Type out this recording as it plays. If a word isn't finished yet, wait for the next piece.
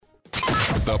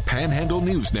the Panhandle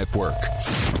News Network.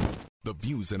 The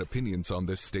views and opinions on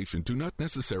this station do not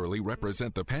necessarily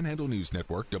represent the Panhandle News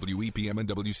Network, WEPM and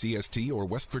WCST, or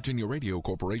West Virginia Radio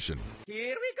Corporation.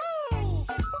 Here we go!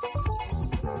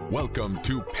 Welcome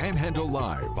to Panhandle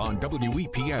Live on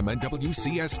WEPM and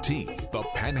WCST, the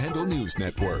Panhandle News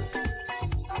Network.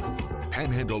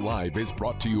 Panhandle Live is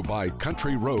brought to you by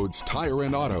Country Roads Tire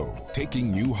and Auto,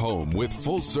 taking you home with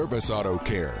full-service auto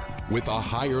care with a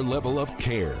higher level of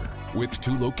care. With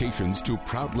 2 locations to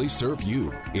proudly serve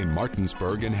you in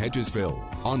Martinsburg and Hedgesville.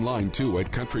 Online too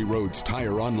at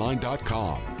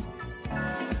countryroadstireonline.com.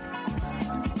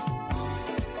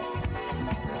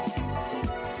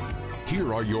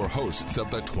 Here are your hosts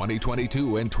of the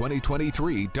 2022 and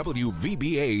 2023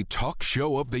 WVBA Talk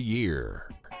Show of the Year,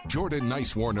 Jordan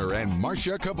Nicewarner and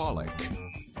Marsha Chwalik.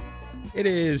 It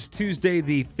is Tuesday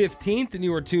the 15th, and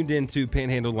you are tuned in to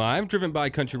Panhandle Live, driven by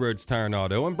Country Roads Tire and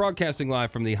Auto. I'm broadcasting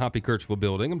live from the Hoppy Kirchville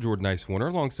building. I'm Jordan Nicewarner.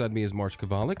 Alongside me is Marsha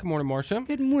Chwalik. Good morning, Marsha.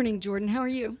 Good morning, Jordan. How are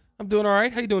you? I'm doing all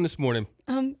right. How you doing this morning?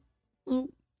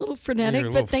 Little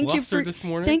frenetic, but thank you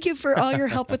for all your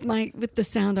help with the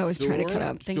sound I was trying to cut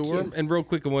up. Thank you. And real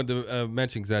quick, I wanted to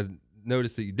mention, because I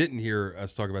noticed that you didn't hear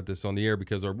us talk about this on the air,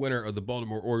 because our winner of the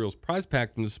Baltimore Orioles prize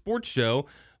pack from the sports show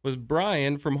was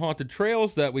Brian from Haunted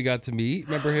Trails that we got to meet.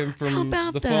 Remember him from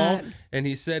the fall? And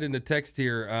he said in the text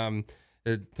here,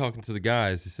 talking to the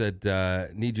guys, he said,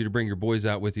 need you to bring your boys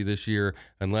out with you this year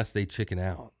unless they chicken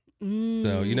out.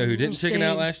 So you know who didn't chicken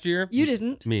out last year? You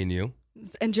didn't. Me and you.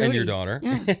 And Jody. And your daughter.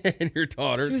 Yeah. And your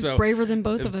daughter. She was braver than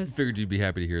both of us. Figured you'd be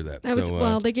happy to hear that.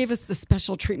 They gave us the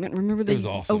special treatment. Remember, it was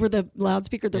awesome. Over the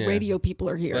loudspeaker, the radio people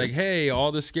are here. Like, hey,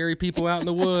 all the scary people out in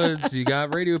the woods, you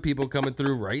got radio people coming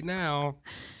through right now.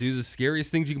 Do the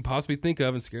scariest things you can possibly think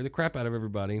of and scare the crap out of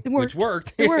everybody. It worked. Which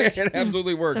worked. It worked. It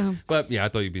absolutely worked. But yeah, I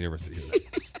thought you'd be nervous to hear that.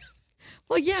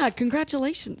 Well, yeah,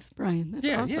 congratulations, Brian. That's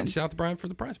awesome. Yeah, shout out to Brian for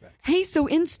the prize pack. Hey, so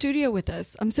in studio with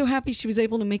us, I'm so happy she was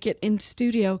able to make it in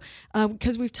studio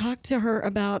because we've talked to her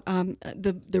about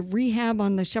the rehab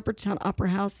on the Shepherdstown Opera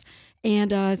House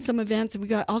and some events. We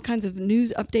got all kinds of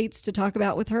news updates to talk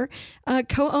about with her.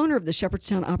 Co-owner of the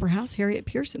Shepherdstown Opera House, Harriet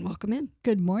Pearson. Welcome in.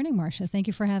 Good morning, Marsha. Thank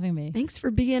you for having me. Thanks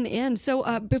for being in.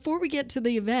 So before we get to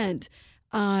the event,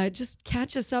 just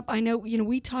catch us up. I know,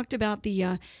 we talked about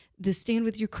the Stand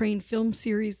With Ukraine film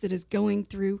series that is going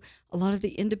through a lot of the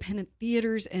independent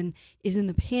theaters and is in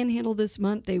the Panhandle this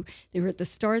month. They were at the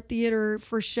Star Theater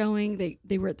for showing. They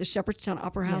were at the Shepherdstown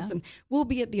Opera House, and we'll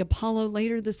be at the Apollo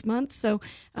later this month. So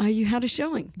you had a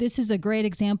showing. This is a great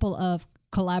example of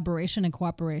collaboration and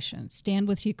cooperation. Stand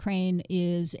With Ukraine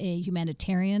is a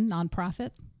humanitarian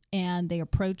nonprofit, and they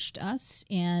approached us,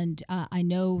 and I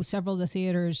know several of the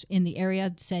theaters in the area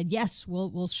said, yes,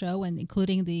 we'll show, and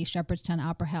including the Shepherdstown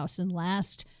Opera House. And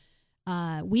last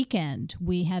weekend,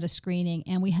 we had a screening,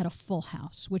 and we had a full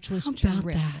house, which was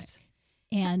terrific. That?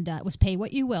 And it was pay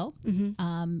what you will,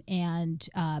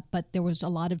 but there was a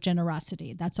lot of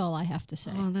generosity. That's all I have to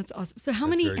say. Oh, that's awesome. So how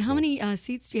many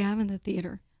seats do you have in the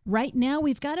theater? Right now,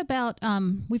 we've got about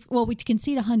we can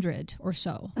seat 100 or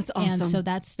so. That's awesome. And so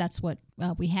that's what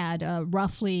we had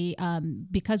roughly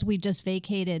because we just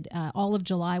vacated all of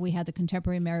July. We had the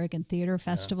Contemporary American Theater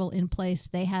Festival in place.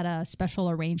 They had a special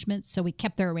arrangement, so we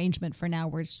kept their arrangement for now.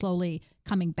 We're slowly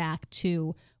coming back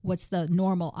to what's the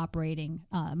normal operating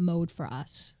mode for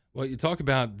us. Well, you talk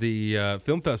about the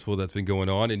film festival that's been going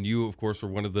on, and you, of course, were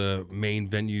one of the main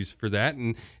venues for that.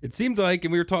 And it seemed like,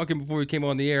 and we were talking before we came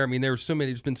on the air, I mean, there's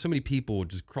been so many people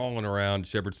just crawling around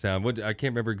Shepherdstown. I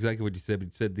can't remember exactly what you said, but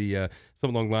you said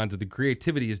something along the lines of the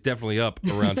creativity is definitely up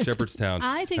around Shepherdstown.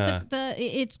 I think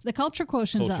the culture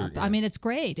quotient's up. Yeah. I mean, it's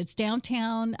great. It's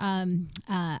downtown.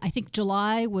 I think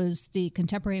July was the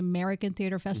Contemporary American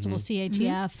Theater Festival,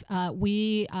 CATF.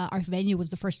 Our venue was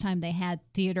the first time they had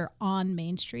theater on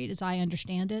Main Street, as I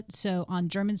understand it. So on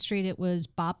German Street, it was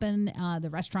bopping. The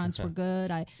restaurants were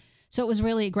good. So it was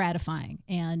really gratifying.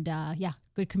 And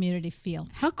good community feel.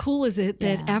 How cool is it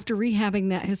that after rehabbing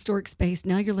that historic space,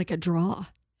 now you're like a draw?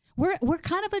 We're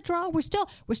kind of a draw. We're still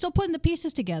putting the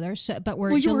pieces together. But we're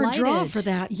delighted. You were a draw for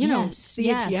that. Yes,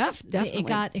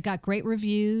 definitely. It got great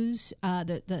reviews.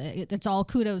 It's all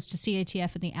kudos to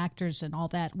CATF and the actors and all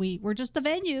that. We're just the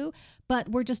venue, but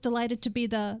we're just delighted to be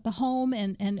the home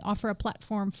and offer a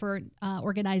platform for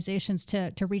organizations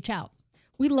to reach out.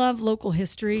 We love local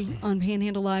history on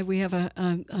Panhandle Live. We have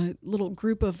a little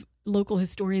group of local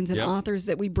historians and authors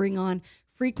that we bring on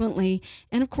frequently.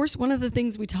 And of course, one of the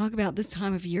things we talk about this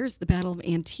time of year is the Battle of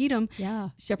Antietam. Yeah.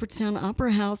 Shepherdstown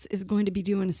Opera House is going to be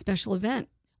doing a special event.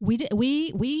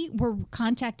 We were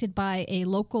contacted by a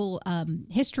local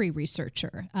history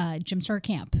researcher, Jim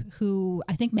Surkamp, who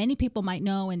I think many people might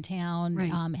know in town,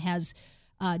 Right. has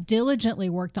diligently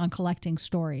worked on collecting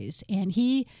stories. And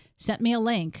he sent me a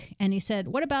link and he said,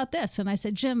 "What about this?" And I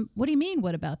said, "Jim, what do you mean,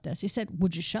 what about this?" He said,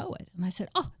 "Would you show it?" And I said,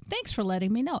 "Oh, thanks for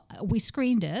letting me know." We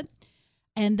screened it.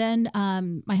 And then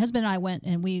my husband and I went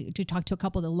and we talked to a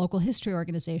couple of the local history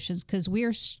organizations because we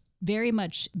are very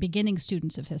much beginning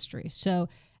students of history. So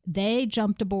they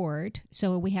jumped aboard.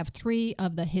 So we have 3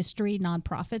 of the history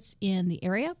nonprofits in the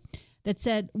area that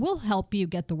said, "We'll help you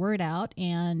get the word out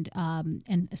and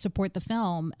support the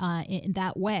film in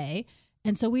that way."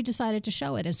 And so we decided to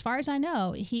show it. As far as I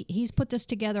know, he's put this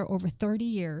together over 30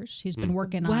 years. He's been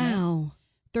working on it. Wow.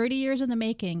 30 years in the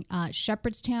making.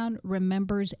 Shepherdstown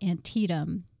Remembers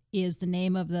Antietam is the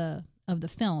name of the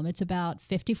film. It's about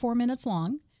 54 minutes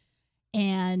long.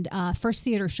 And first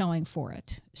theater showing for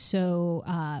it. So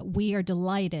we are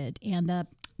delighted. And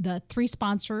the 3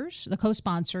 sponsors, the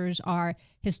co-sponsors, are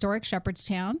Historic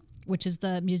Shepherdstown, which is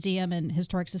the Museum and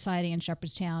Historic Society in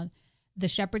Shepherdstown, the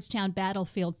Shepherdstown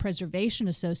Battlefield Preservation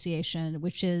Association,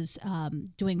 which is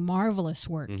doing marvelous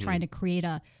work, trying to create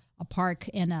a park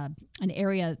and an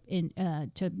area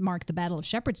to mark the Battle of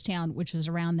Shepherdstown, which was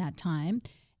around that time,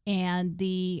 and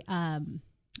the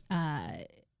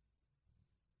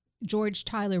George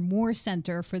Tyler Moore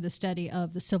Center for the Study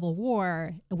of the Civil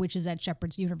War, which is at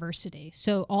Shepherd's University.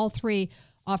 So all 3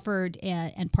 offered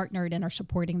and partnered and are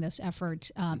supporting this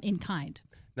effort in kind.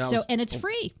 Now, and it's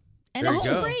free. And There it's you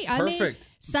go. free. I mean, Perfect.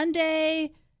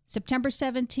 Sunday, September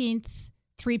 17th,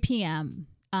 3 p.m.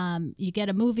 You get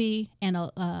a movie and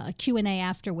a Q&A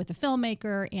after with a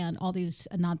filmmaker, and all these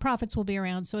nonprofits will be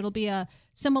around. So it'll be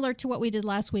similar to what we did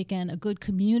last weekend, a good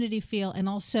community feel, and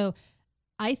also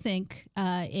I think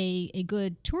a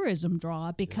good tourism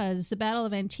draw because the Battle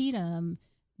of Antietam,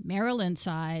 Maryland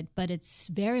side, but it's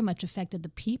very much affected the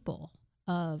people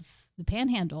of the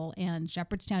Panhandle and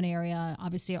Shepherdstown area,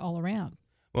 obviously all around.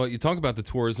 Well, you talk about the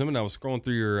tourism, and I was scrolling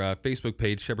through your Facebook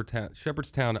page,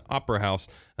 Shepherdstown Opera House,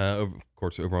 of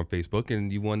course, over on Facebook,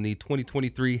 and you won the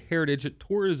 2023 Heritage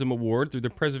Tourism Award through the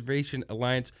Preservation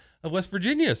Alliance of West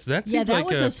Virginia. So that seems like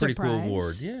was a a pretty cool surprise.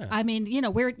 award. Yeah. I mean,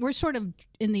 we're sort of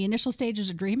in the initial stages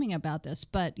of dreaming about this,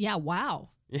 but yeah, wow.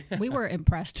 Yeah. We were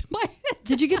impressed.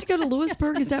 Did you get to go to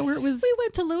Lewisburg? Is that where it was? We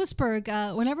went to Lewisburg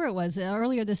whenever it was,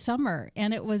 earlier this summer,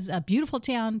 and it was a beautiful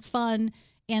town, fun,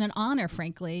 and an honor,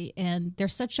 frankly. And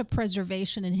there's such a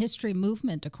preservation and history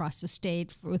movement across the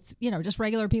state with, just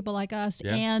regular people like us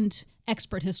and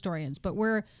expert historians. But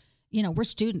we're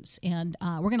students, and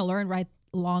we're going to learn right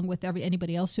along with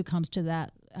anybody else who comes to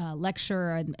that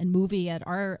lecture and movie at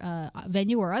our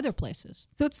venue or other places.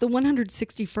 So it's the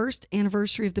 161st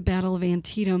anniversary of the Battle of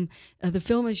Antietam. The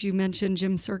film, as you mentioned,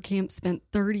 Jim Surkamp spent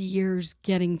 30 years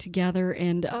getting together.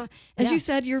 And as you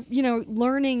said, you're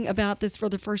learning about this for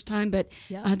the first time, but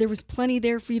there was plenty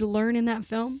there for you to learn in that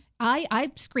film. I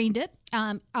screened it.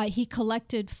 He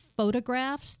collected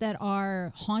photographs that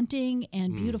are haunting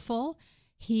and beautiful.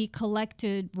 He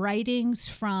collected writings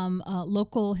from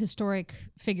local historic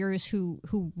figures who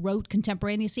wrote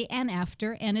contemporaneously and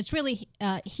after. And it's really,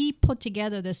 he put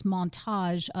together this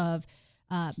montage of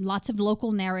lots of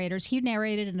local narrators. He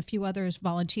narrated and a few others,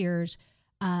 volunteers.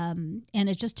 And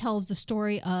it just tells the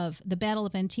story of the Battle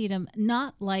of Antietam,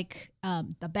 not like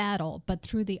the battle, but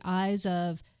through the eyes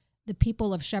of the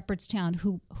people of Shepherdstown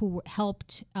who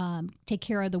helped take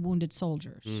care of the wounded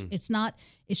soldiers.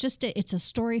 It's a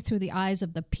story through the eyes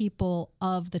of the people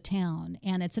of the town,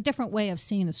 and it's a different way of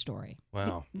seeing the story.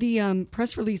 Wow. The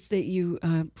press release that you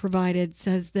provided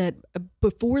says that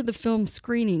before the film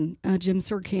screening, Jim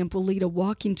Surkamp will lead a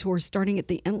walking tour starting at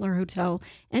the Entler Hotel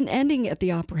and ending at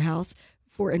the Opera House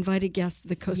for invited guests to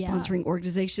the co-sponsoring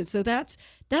organization. So that's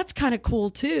kind of cool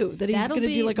too, that he's going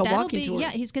to do like a walking tour. Yeah,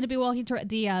 he's going to be walking tour.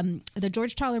 The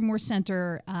George Tyler Moore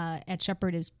Center at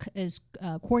Shepherd is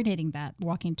coordinating that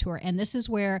walking tour, and this is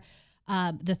where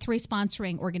the 3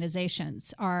 sponsoring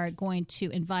organizations are going to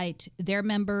invite their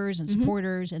members and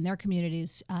supporters and their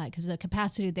communities, because the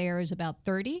capacity there is about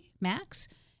 30 max.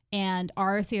 And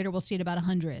our theater will seat about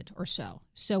 100 or so.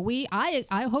 So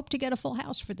I hope to get a full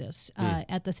house for this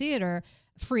at the theater,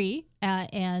 free,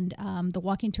 and the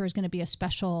walking tour is going to be a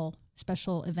special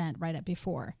event right up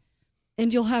before.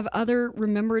 And you'll have other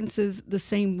remembrances the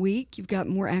same week. You've got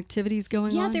more activities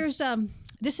going on. Yeah, there's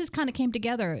this is kind of came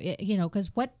together,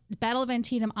 because what Battle of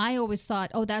Antietam, I always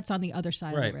thought, oh, that's on the other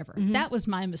side of the river. That was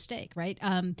my mistake, right?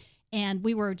 And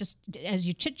we were just, as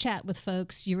you chit chat with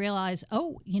folks, you realize,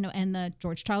 and the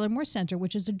George Tyler Moore Center,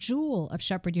 which is a jewel of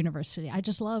Shepherd University. I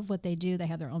just love what they do. They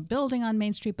have their own building on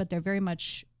Main Street, but they're very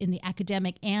much in the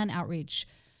academic and outreach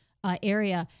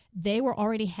area. They were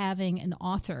already having an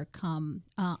author come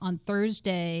on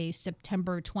Thursday,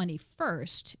 September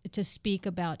 21st, to speak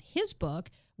about his book,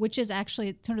 which is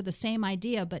actually sort of the same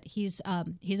idea, but he's a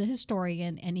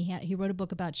historian, and he wrote a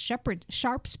book about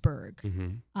Sharpsburg.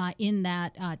 In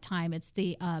that time. It's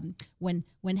the when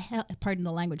hell, pardon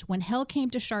the language, when hell came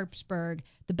to Sharpsburg,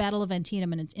 the Battle of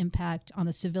Antietam and its impact on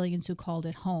the civilians who called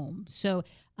it home. So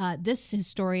this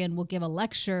historian will give a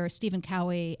lecture, Stephen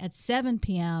Cowie, at 7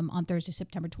 p.m. on Thursday,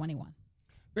 September 21.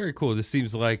 Very cool. This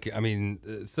seems like,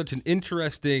 such an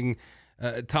interesting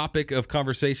topic of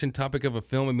conversation, topic of a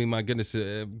film. I mean, my goodness,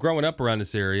 growing up around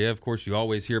this area, of course, you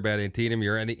always hear about Antietam.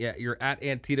 You're at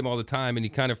Antietam all the time, and you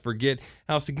kind of forget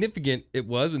how significant it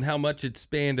was and how much it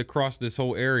spanned across this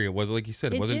whole area. Was like you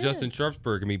said, it wasn't just in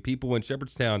Sharpsburg. I mean, people in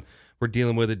Shepherdstown were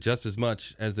dealing with it just as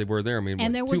much as they were there. I mean,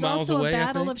 and there was 2 miles also away, a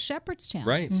Battle of Shepherdstown,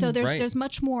 right? So there's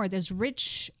much more. There's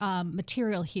rich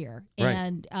material here,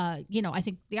 and I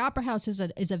think the Opera House is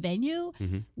a venue,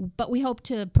 but we hope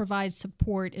to provide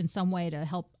support in some way to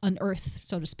help unearth,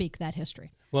 so to speak, that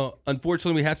history. Well,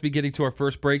 unfortunately, we have to be getting to our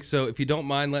first break. So if you don't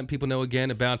mind letting people know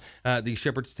again about the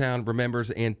Shepherdstown Remembers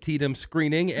Antietam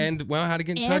screening and, how to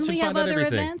get in touch and find out everything. And we have other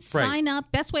events. Right. Sign up.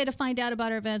 Best way to find out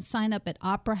about our events, sign up at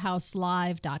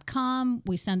operahouselive.com.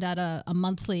 We send out a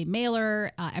monthly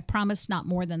mailer. I promise not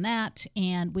more than that.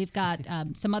 And we've got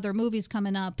some other movies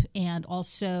coming up, and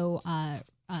also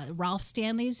Ralph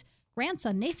Stanley's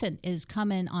grandson Nathan is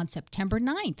coming on September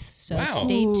 9th. So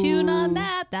stay tuned on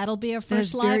that. That'll be our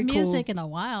first live music in a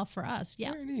while for us.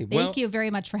 Yeah. Thank you very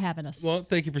much for having us. Well,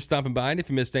 thank you for stopping by. And if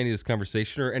you missed any of this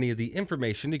conversation or any of the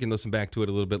information, you can listen back to it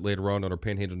a little bit later on our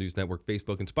Panhandle News Network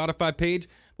Facebook and Spotify page.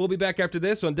 We'll be back after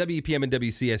this on WEPM and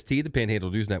WCST, the Panhandle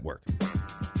News Network.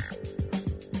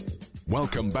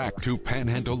 Welcome back to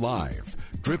Panhandle Live,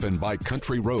 driven by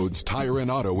Country Roads Tire and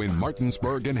Auto in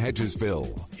Martinsburg and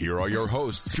Hedgesville. Here are your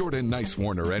hosts, Jordan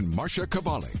Nicewarner and Marsha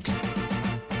Chwalik.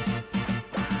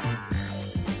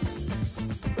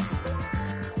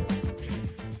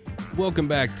 Welcome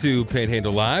back to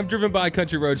Panhandle Live, driven by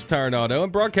Country Roads Tire and Auto,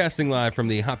 and broadcasting live from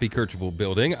the Hoppy Kirchhoff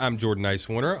building. I'm Jordan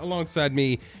Nicewarner. Alongside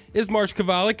me is Marsha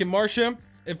Chwalik. And Marsha,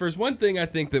 if there's one thing I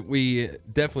think that we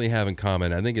definitely have in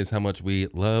common, I think is how much we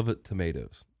love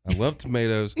tomatoes. I love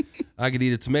tomatoes. I could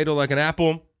eat a tomato like an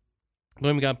apple. Don't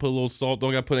even got to put a little salt.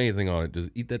 Don't got to put anything on it. Just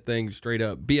eat that thing straight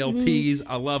up. BLTs,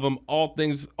 I love them.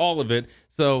 All of it.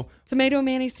 So tomato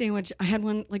mayonnaise sandwich. I had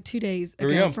one like 2 days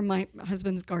ago from my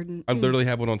husband's garden. I literally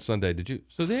had one on Sunday. Did you?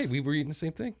 So we were eating the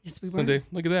same thing. Yes, we were. Sunday.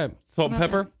 Look at that. Salt and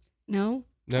pepper. That?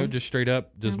 No, just straight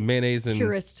up, just mayonnaise and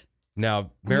purist.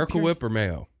 Now, Miracle Whip or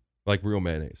mayo? Like real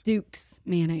mayonnaise. Duke's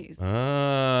mayonnaise.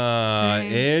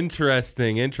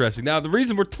 Interesting. Now, the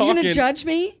reason we're talking... You're going to judge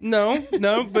me? No,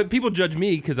 but people judge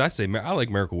me because I say I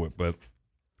like Miracle Whip, but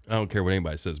I don't care what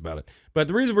anybody says about it. But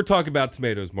the reason we're talking about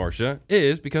tomatoes, Marsha,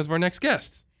 is because of our next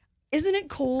guest. Isn't it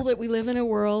cool that we live in a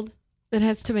world that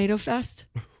has Tomato Fest?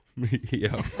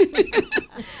 Yeah.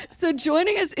 So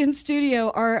joining us in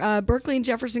studio are Berkeley and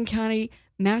Jefferson County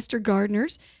Master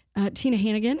Gardeners, Tina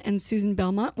Hanigan and Susan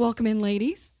Belmont. Welcome in,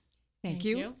 ladies. Thank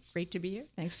you. Great to be here.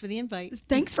 Thanks for the invite.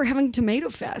 Thanks for having Tomato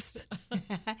Fest.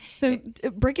 So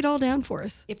break it all down for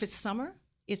us. If it's summer,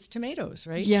 it's tomatoes,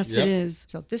 right? Yes, It is.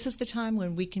 So this is the time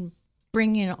when we can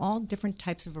bring in all different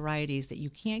types of varieties that you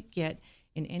can't get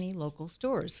in any local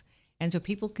stores. And so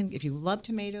people can, if you love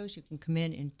tomatoes, you can come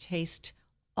in and taste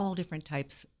all different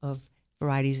types of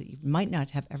varieties that you might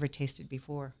not have ever tasted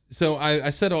before. So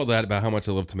I said all that about how much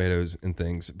I love tomatoes and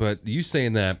things, but you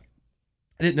saying that,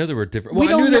 I didn't know there were different. Well,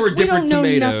 I knew there were different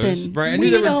tomatoes, right? I knew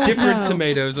there were different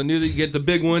tomatoes. I knew that you get the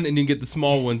big one and you get the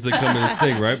small ones that come in the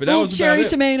thing, right? But that was cherry about it.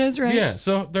 Tomatoes, right? Yeah.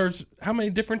 So there's how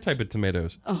many different type of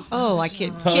tomatoes? I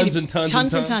can't. Tons and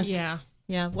tons. Yeah.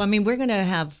 Well, I mean, we're gonna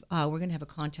have a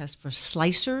contest for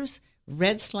slicers,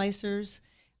 red slicers,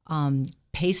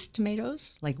 paste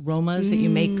tomatoes like Romas that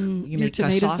you make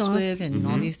a sauce with, and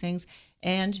all these things,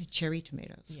 and cherry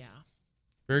tomatoes. Yeah.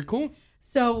 Very cool.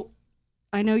 So,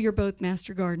 I know you're both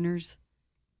master gardeners.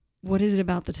 What is it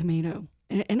about the tomato?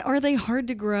 And are they hard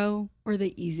to grow or are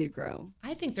they easy to grow?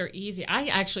 I think they're easy. I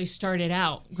actually started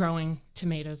out growing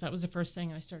tomatoes. That was the first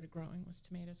thing I started growing was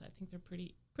tomatoes. I think they're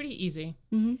pretty easy.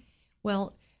 Mm-hmm.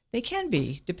 Well, they can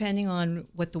be, depending on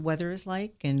what the weather is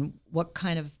like and what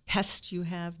kind of pests you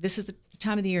have. This is the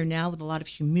time of the year now with a lot of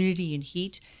humidity and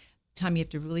heat. Time you have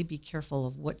to really be careful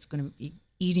of what's going to be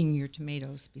eating your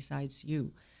tomatoes besides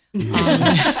you.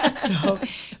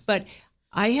 But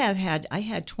I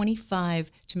had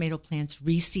 25 tomato plants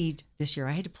reseed this year.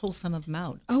 I had to pull some of them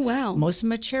out. Oh, wow. Most of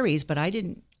them are cherries, but I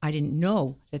didn't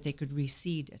know that they could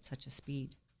reseed at such a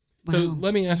speed. So Wow.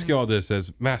 let me ask you all this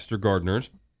as master gardeners.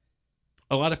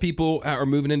 A lot of people are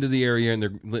moving into the area and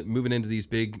they're moving into these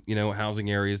big,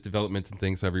 housing areas, developments and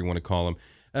things, however you want to call them.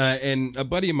 And a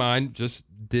buddy of mine just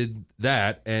did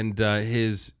that. And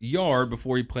his yard,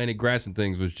 before he planted grass and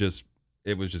things, was just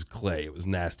clay. It was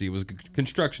nasty. It was a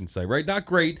construction site, right? Not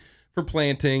great for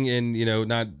planting and,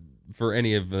 not for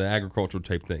any of the agricultural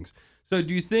type things. So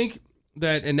do you think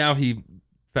that, and now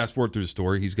fast forward through the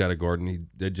story, he's got a garden.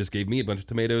 He just gave me a bunch of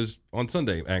tomatoes on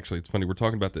Sunday. Actually, it's funny we're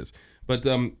talking about this. But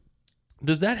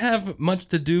does that have much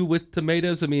to do with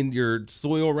tomatoes? I mean, your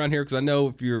soil around here, because I know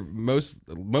if you're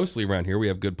mostly around here, we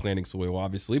have good planting soil,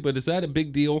 obviously. But is that a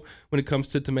big deal when it comes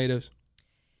to tomatoes?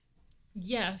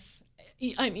 Yes.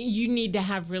 I mean, you need to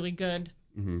have really good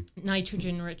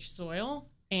nitrogen-rich soil,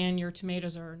 and your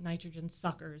tomatoes are nitrogen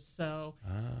suckers. So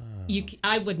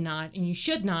I would not, and you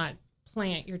should not,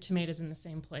 plant your tomatoes in the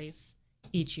same place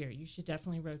each year. You should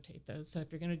definitely rotate those. So if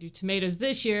you're going to do tomatoes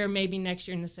this year, maybe next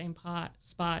year in the same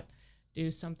spot, do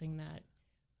something that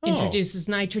introduces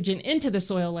nitrogen into the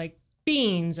soil, like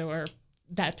beans or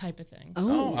that type of thing.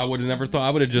 Oh, I would have never thought.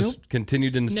 I would have just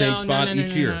continued in the same spot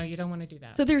each year. No, you don't want to do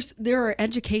that. So there are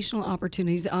educational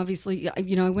opportunities. Obviously,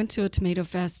 I went to a tomato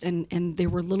fest and there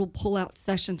were little pull-out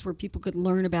sessions where people could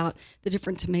learn about the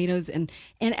different tomatoes and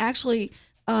actually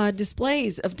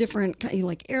displays of different,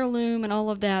 like heirloom and all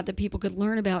of that people could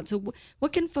learn about. So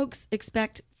what can folks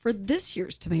expect for this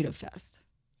year's Tomato Fest?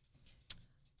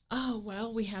 Oh,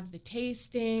 well, we have the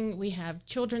tasting, we have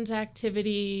children's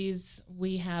activities,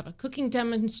 we have a cooking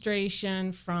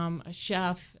demonstration from a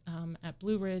chef at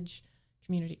Blue Ridge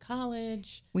Community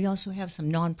College. We also have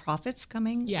some nonprofits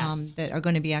coming that are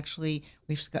going to be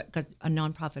we've got a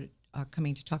nonprofit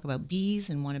coming to talk about bees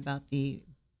and one about the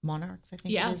monarchs, I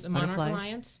think it is. The Monarch butterflies.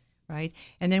 Alliance. Right.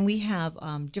 And then we have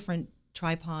different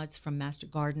tripods from master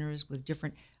gardeners with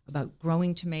about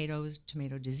growing tomatoes,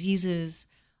 tomato diseases.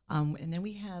 And then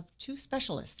we have 2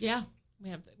 specialists. Yeah,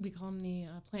 we call them the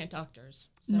plant doctors.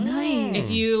 So Nice.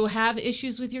 if you have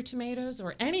issues with your tomatoes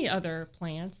or any other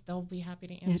plants, they'll be happy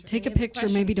to answer. Take a any of the picture.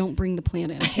 Maybe questions. don't bring the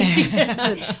plant in.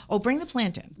 Oh, bring the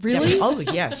plant in. Really? Definitely.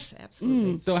 Oh, yes,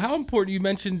 absolutely. So how important, you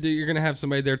mentioned that you're going to have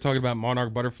somebody there talking about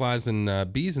monarch butterflies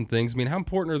and bees and things. I mean, how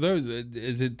important are those?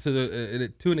 Is it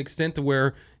to an extent to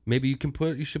where maybe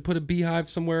you should put a beehive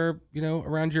somewhere,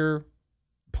 around your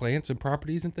plants and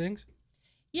properties and things?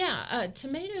 Yeah,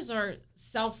 tomatoes are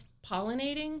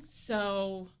self-pollinating,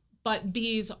 but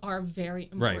bees are very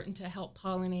important to help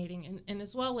pollinating, and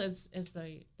as well as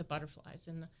the butterflies.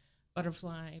 And the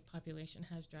butterfly population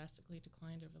has drastically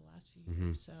declined over the last few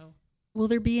years. So, Will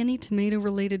there be any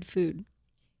tomato-related food?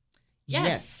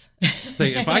 yes.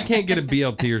 Say, if I can't get a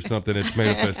BLT or something at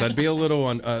Tomato Fest, I'd be a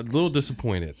little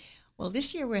disappointed. Well,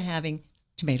 this year we're having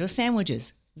tomato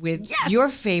sandwiches with your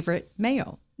favorite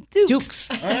mayo. Dukes.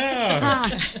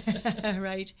 Right.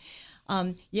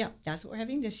 That's what we're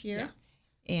having this year.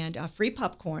 Yeah. And free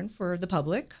popcorn for the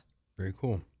public. Very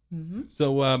cool. Mm-hmm.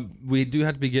 So we do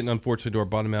have to be getting, unfortunately, to our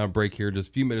bottom hour break here in just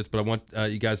a few minutes, but I want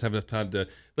you guys to have enough time to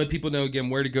let people know again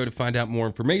where to go to find out more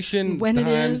information. When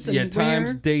times, it is and times,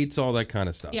 where. dates, all that kind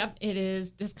of stuff. Yep, it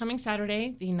is this coming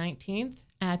Saturday, the 19th,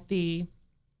 at the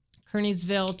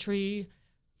Kearneysville Tree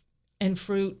and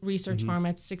Fruit Research Farm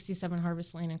at 67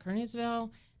 Harvest Lane in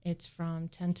Kearneysville. It's from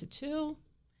 10 to 2.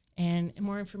 And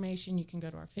more information, you can go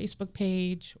to our Facebook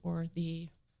page or the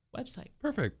website.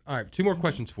 Perfect. All right, 2 more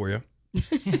questions for you.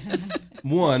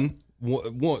 One,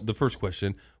 the first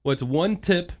question, what's one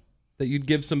tip that you'd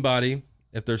give somebody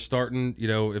if they're starting,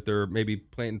 if they're maybe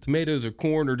planting tomatoes or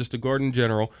corn or just a garden in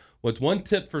general? What's one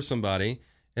tip for somebody?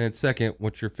 And then second,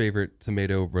 what's your favorite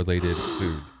tomato-related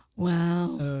food?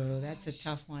 Wow. Oh, that's a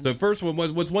tough one. So first one,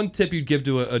 what's one tip you'd give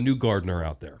to a new gardener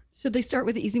out there? Should they start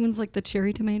with the easy ones like the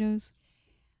cherry tomatoes?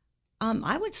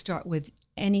 I would start with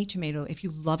any tomato. If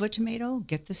you love a tomato,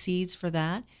 get the seeds for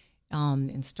that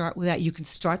and start with that. You can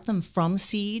start them from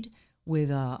seed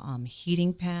with a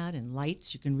heating pad and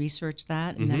lights. You can research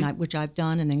that, and then which I've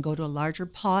done, and then go to a larger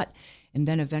pot, and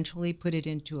then eventually put it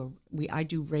into I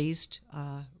do raised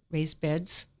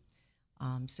beds,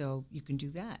 so you can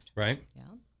do that. Right. Yeah.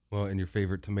 Well, and your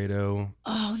favorite tomato?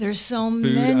 Oh, there's so Food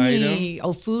many. item?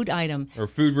 Oh, food item. Or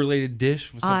food-related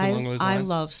dish? Something along those I lines?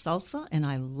 love salsa, and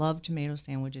I love tomato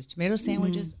sandwiches. Tomato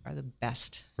sandwiches are the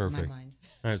best in Perfect. my mind.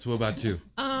 All right, so what about you?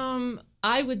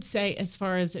 I would say, as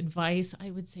far as advice,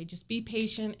 I would say just be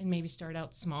patient and maybe start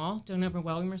out small. Don't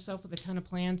overwhelm yourself with a ton of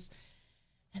plants.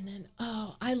 And then,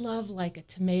 I love like a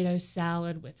tomato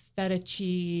salad with feta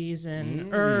cheese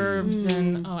and herbs.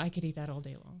 And, I could eat that all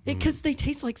day long. Because they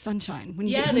taste like sunshine. When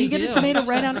you, Yeah, when they you get do. a tomato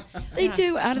right out, they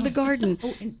do, out of the garden.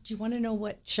 Oh, and do you want to know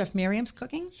what Chef Miriam's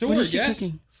cooking? Sure, What is she yes.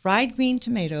 cooking? Fried green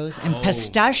tomatoes and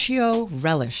pistachio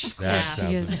relish. That Yeah.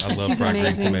 She is. sounds. I love She's fried green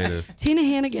amazing. tomatoes. Tina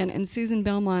Hanigan and Susan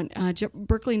Belmont,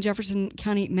 Berkeley and Jefferson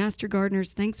County Master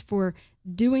Gardeners, thanks for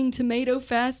doing Tomato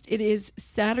Fest. It is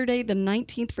Saturday the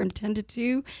 19th from 10 to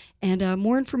 2. And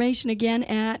more information again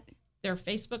at Their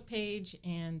Facebook page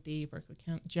and the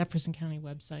Jefferson County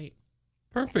website.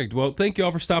 Perfect. Well, thank you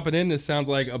all for stopping in. This sounds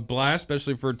like a blast,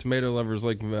 especially for tomato lovers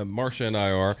like Marsha and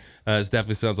I are. It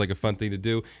definitely sounds like a fun thing to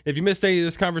do. If you missed any of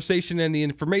this conversation and the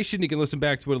information, you can listen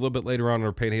back to it a little bit later on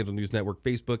our Panhandle News Network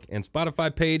Facebook and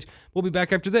Spotify page. We'll be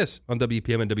back after this on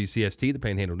WPM and WCST, the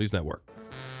Panhandle News Network.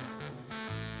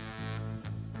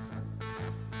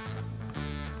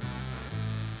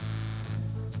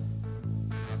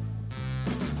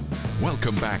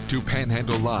 Welcome back to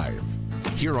Panhandle Live.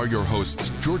 Here are your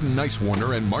hosts, Jordan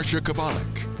Nicewarner and Marsha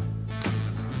Chwalik.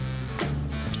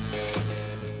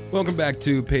 Welcome back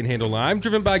to Panhandle Live,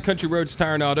 driven by Country Roads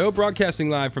Tire and Auto, broadcasting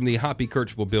live from the Hoppy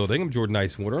Kirchville building. I'm Jordan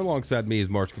Nicewarner. Alongside me is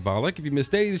Marsha Chwalik. If you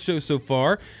missed any of the show so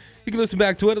far, you can listen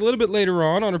back to it a little bit later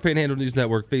on our Panhandle News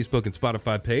Network Facebook and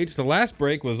Spotify page. The last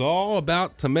break was all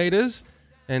about tomatoes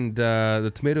and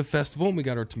the Tomato Festival, and we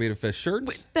got our Tomato Fest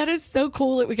shirts. That is so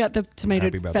cool that we got the Tomato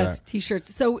Happy about Fest that.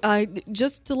 T-shirts. So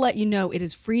just to let you know, it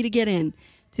is free to get in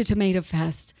to Tomato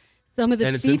Fest. Some of the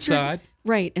And it's featured, inside.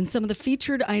 right? And some of the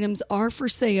featured items are for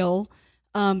sale,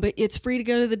 but it's free to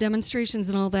go to the demonstrations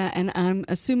and all that. And I'm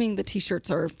assuming the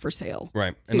T-shirts are for sale.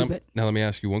 Right. too, And but- now let me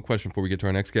ask you one question before we get to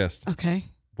our next guest. Okay.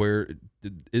 Where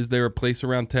is there a place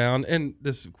around town? And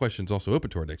this question's also open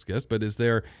to our next guest. But is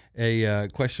there a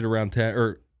question around town,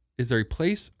 or is there a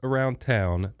place around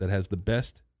town that has the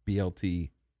best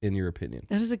BLT in your opinion?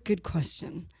 That is a good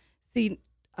question. See,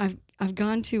 I've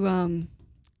gone to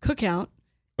Cookout.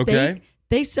 Okay.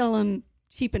 They sell them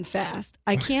cheap and fast.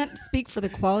 I can't speak for the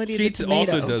quality of the Sheets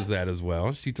tomato. also does that as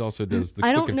well. Sheets also does the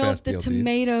I quick don't and know if fast the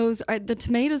BLTs.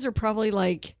 tomatoes are probably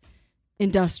like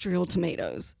industrial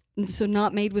tomatoes. And so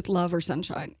not made with love or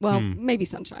sunshine. Well, maybe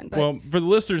sunshine. But Well, for the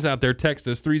listeners out there, text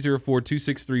us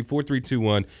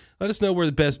 304-263-4321. Let us know where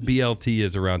the best BLT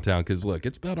is around town. Because, look,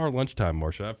 it's about our lunchtime,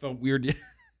 Marsha. I felt weird.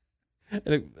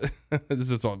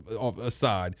 This is all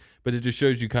aside, but it just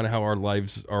shows you kind of how our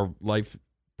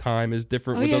lifetime is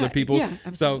different Oh, with yeah, other people. yeah, So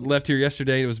absolutely. left here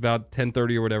yesterday. It was about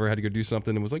 10:30 or whatever. I had to go do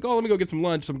something and was like, oh, let me go get some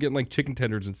lunch. So I'm getting like chicken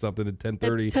tenders and something at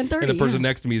 10:30. At 10:30, and the person yeah.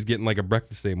 next to me is getting like a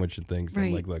breakfast sandwich and things. And I'm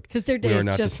Right. like, look, 'Cause their we day are is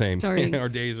not just the same. starting. Our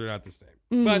days are not the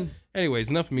same. But anyways,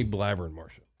 enough of me blabbering,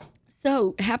 Marsha.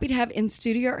 So happy to have in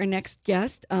studio our next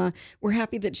guest. We're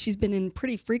happy that she's been in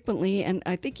pretty frequently, and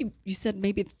I think you said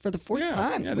maybe for the fourth Yeah,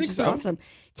 time, yeah, I which think is so. awesome.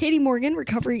 Caity Morgan,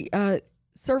 Recovery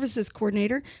Services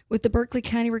Coordinator with the Berkeley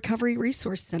County Recovery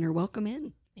Resource Center. Welcome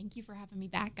in. Thank you for having me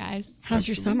back, guys. How's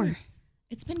your summer?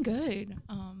 It's been good.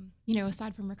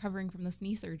 Aside from recovering from this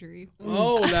knee surgery.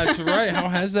 Oh, that's right. How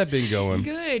has that been going?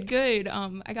 Good.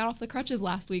 I got off the crutches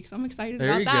last week, so I'm excited There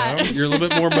about you that. go. You're a little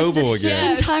bit more mobile Just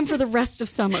again. in time for the rest of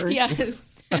summer.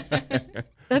 Yes. That,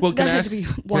 Well, that can I had ask, to be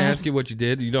can I wild. ask you what you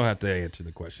did? You don't have to answer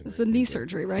the question. It's a knee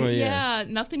surgery, right? Well, Yeah,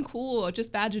 nothing cool,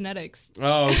 just bad genetics.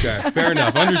 Oh, okay. Fair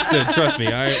enough. Understood. Trust me.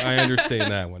 I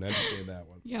understand that one.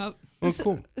 Yep. Well,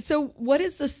 cool. So what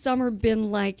has the summer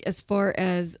been like as far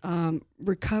as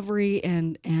recovery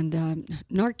and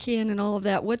Narcan and all of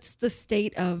that? What's the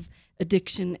state of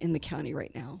addiction in the county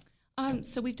right now?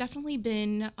 So we've definitely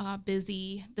been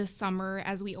busy this summer,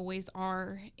 as we always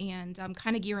are, and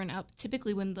kind of gearing up.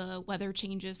 Typically when the weather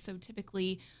changes, so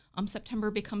typically September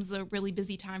becomes a really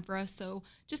busy time for us. So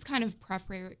just kind of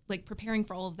preparing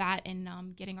for all of that and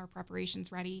getting our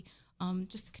preparations ready.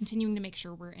 Just continuing to make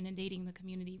sure we're inundating the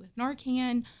community with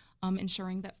Narcan,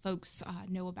 ensuring that folks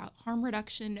know about harm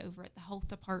reduction over at the health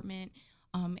department,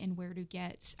 and where to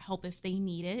get help if they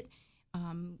need it.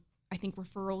 I think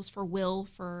referrals for Will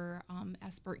for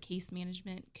SBIRT case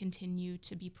management continue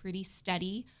to be pretty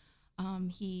steady.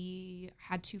 He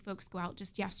had 2 folks go out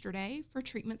just yesterday for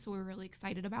treatment, so we're really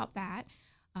excited about that.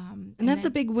 And that's a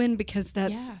big win because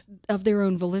that's Yeah. of their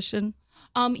own volition.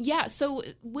 So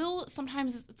Will,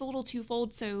 sometimes it's a little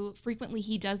twofold. So frequently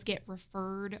he does get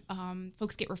referred,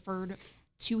 folks get referred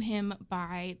to him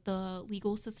by the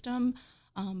legal system,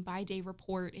 by day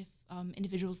report if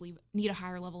individuals need a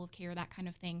higher level of care, that kind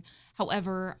of thing.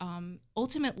 However,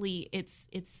 ultimately it's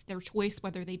their choice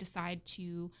whether they decide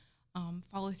to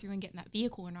follow through and get in that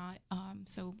vehicle or not.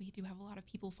 So we do have a lot of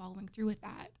people following through with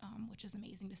that, which is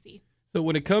amazing to see. So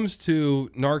when it comes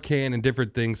to Narcan and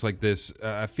different things like this,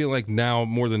 I feel like now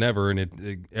more than ever,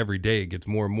 and every day it gets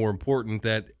more and more important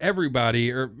that everybody,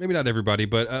 or maybe not everybody,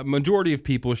 but a majority of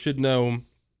people should know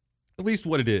at least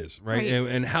what it is, right?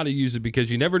 And how to use it, because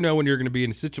you never know when you're going to be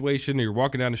in a situation, or you're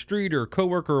walking down the street, or a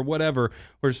coworker or whatever,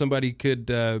 where somebody could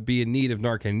be in need of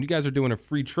Narcan. And you guys are doing a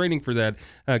free training for that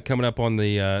coming up on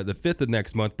the 5th of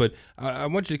next month. But I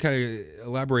want you to kind of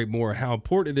elaborate more how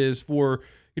important it is for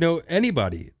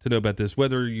anybody to know about this,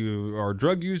 whether you are a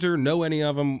drug user, know any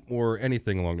of them, or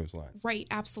anything along those lines. Right,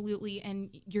 absolutely.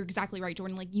 And you're exactly right,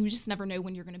 Jordan. Like, you just never know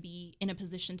when you're going to be in a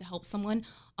position to help someone.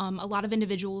 A lot of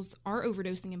individuals are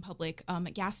overdosing in public,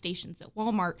 at gas stations, at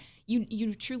Walmart.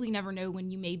 You truly never know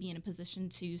when you may be in a position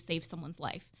to save someone's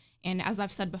life. And as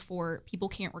I've said before, people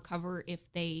can't recover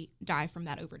if they die from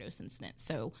that overdose incident.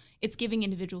 So it's giving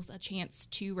individuals a chance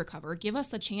to recover. Give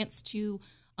us a chance to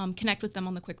connect with them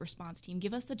on the quick response team.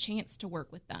 Give us a chance to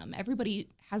work with them. Everybody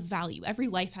has value. Every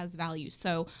life has value.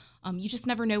 So you just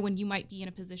never know when you might be in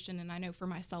a position. And I know for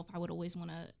myself, I would always want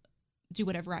to do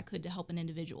whatever I could to help an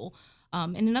individual.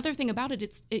 And another thing about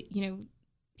it,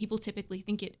 people typically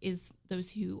think it is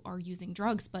those who are using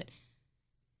drugs, but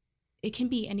it can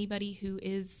be anybody who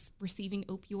is receiving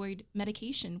opioid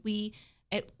medication. We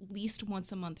at least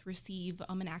once a month receive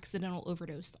an accidental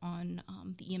overdose on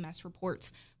the EMS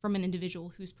reports from an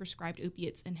individual who's prescribed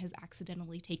opiates and has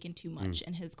accidentally taken too much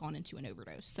and has gone into an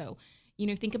overdose. So,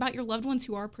 think about your loved ones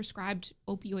who are prescribed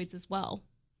opioids as well.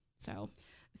 So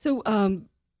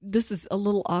this is a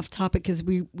little off topic because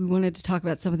we wanted to talk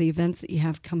about some of the events that you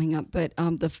have coming up, but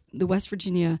the West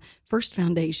Virginia First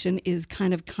Foundation is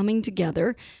kind of coming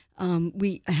together.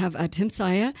 We have Tim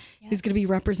Saya, who's going to be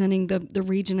representing the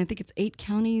region. I think it's 8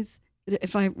 counties,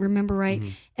 if I remember right.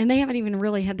 And they haven't even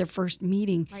really had their first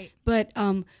meeting. Right. But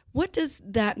what does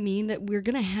that mean, that we're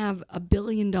going to have $1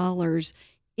 billion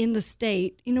in the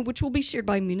state, which will be shared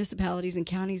by municipalities and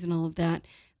counties and all of that?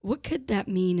 What could that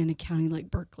mean in a county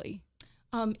like Berkeley?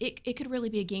 It could really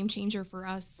be a game changer for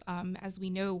us. As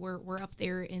we know, we're up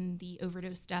there in the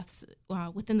overdose deaths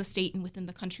within the state and within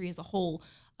the country as a whole.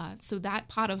 So that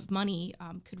pot of money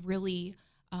could really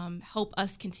help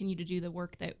us continue to do the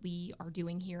work that we are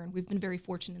doing here. And we've been very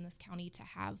fortunate in this county to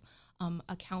have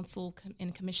a council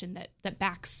and commission that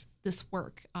backs this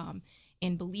work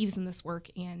and believes in this work.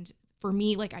 And for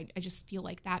me, I just feel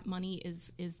like that money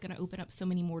is going to open up so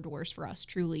many more doors for us,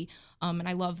 truly. And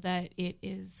I love that it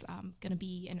is going to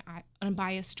be an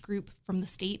unbiased group from the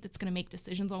state that's going to make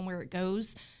decisions on where it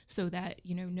goes, so that,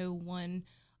 no one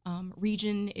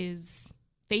region is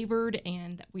favored,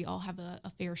 and that we all have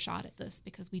a fair shot at this,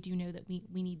 because we do know that we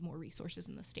need more resources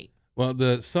in the state. Well,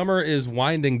 the summer is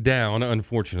winding down.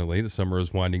 Unfortunately, the summer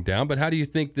is winding down. But how do you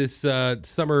think this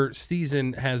summer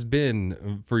season has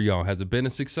been for y'all? Has it been a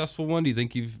successful one? Do you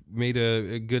think you've made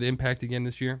a good impact again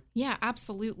this year? Yeah,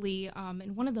 absolutely.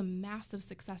 And one of the massive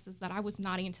successes that I was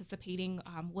not anticipating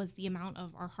was the amount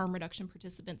of our harm reduction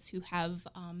participants who have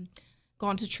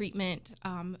gone to treatment,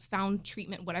 found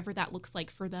treatment, whatever that looks like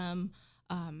for them.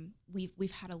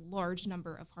 We've had a large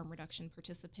number of harm reduction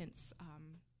participants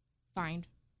find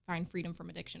freedom from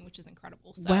addiction, which is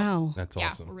incredible. So, wow. That's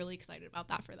awesome. Yeah, we're really excited about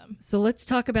that for them. So let's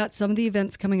talk about some of the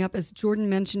events coming up. As Jordan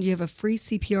mentioned, you have a free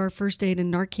CPR, first aid,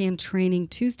 and Narcan training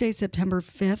Tuesday, September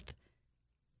 5th.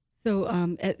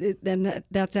 So then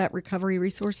that's at Recovery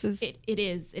Resources? It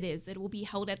is. It will be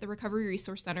held at the Recovery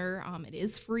Resource Center. It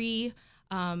is free,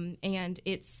 and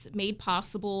it's made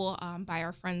possible by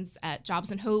our friends at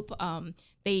Jobs and Hope.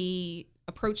 They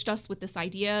approached us with this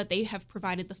idea. They have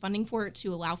provided the funding for it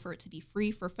to allow for it to be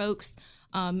free for folks,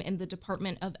 and the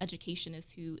Department of Education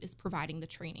is who is providing the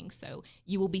training. So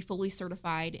you will be fully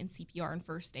certified in CPR and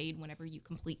first aid whenever you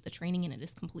complete the training, and it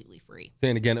is completely free.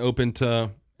 And again, open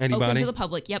to anybody? Open to the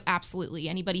public. Yep, absolutely.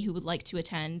 Anybody who would like to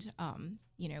attend.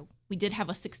 We did have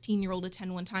a 16-year-old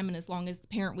attend one time, and as long as the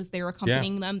parent was there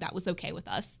accompanying them, that was okay with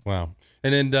us. Wow.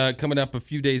 And then coming up a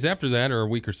few days after that, or a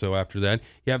week or so after that,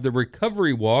 you have the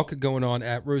Recovery Walk going on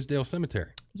at Rosedale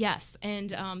Cemetery. Yes, and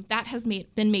that has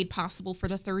been made possible for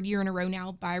the 3rd year in a row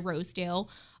now by Rosedale.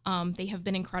 They have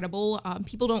been incredible.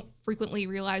 People don't frequently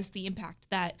realize the impact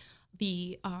that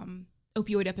the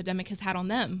opioid epidemic has had on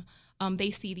them.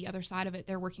 They see the other side of it.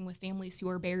 They're working with families who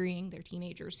are burying their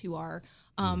teenagers, who are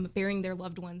burying their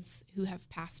loved ones who have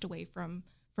passed away from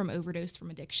overdose,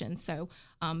 from addiction. So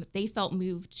they felt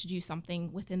moved to do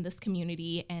something within this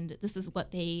community, and this is what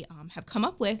they have come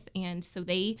up with. And so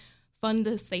they fund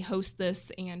this, they host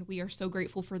this, and we are so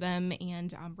grateful for them.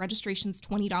 And registration's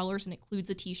 $20 and includes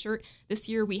a T-shirt. This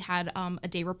year we had a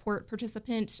day report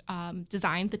participant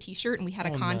design the T-shirt, and we had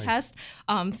a contest.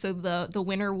 Nice. So the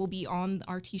winner will be on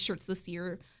our T-shirts this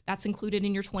year. That's included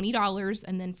in your $20.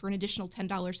 And then for an additional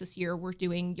 $10 this year, we're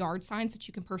doing yard signs that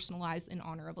you can personalize in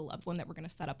honor of a loved one that we're going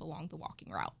to set up along the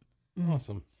walking route.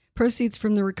 Awesome. Proceeds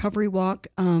from the recovery walk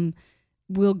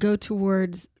will go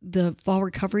towards the Fall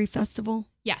Recovery Festival.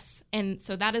 Yes, and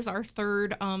so that is our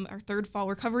third Fall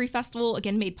Recovery Festival,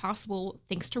 again made possible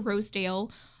thanks to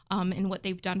Rosedale and what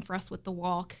they've done for us with the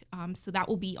walk. So that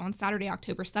will be on Saturday,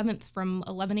 October 7th from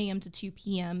 11 a.m. to 2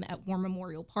 p.m. at War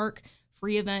Memorial Park.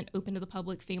 Free event, open to the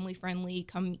public, family friendly.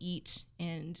 Come eat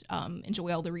and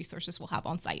enjoy all the resources we'll have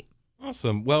on site.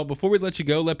 Awesome. Well, before we let you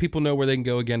go, let people know where they can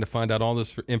go again to find out all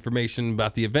this information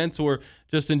about the events or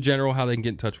just in general how they can get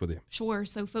in touch with you. Sure.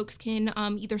 So folks can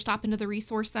either stop into the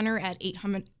Resource Center at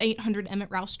 800 Emmett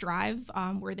Rouse Drive.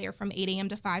 We're there from 8 a.m.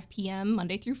 to 5 p.m.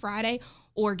 Monday through Friday,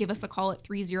 or give us a call at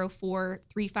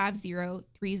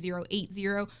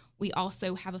 304-350-3080. We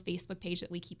also have a Facebook page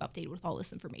that we keep updated with all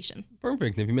this information.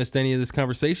 Perfect. And if you missed any of this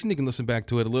conversation, you can listen back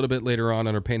to it a little bit later on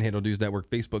our Panhandle News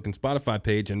Network Facebook and Spotify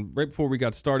page. And right before we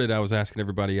got started, I was asking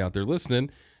everybody out there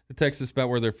listening to text us about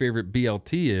where their favorite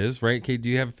BLT is, right? Kate, do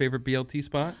you have a favorite BLT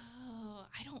spot?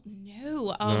 I don't know.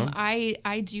 No?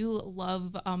 I do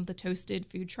love the Toasted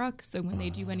food truck. So when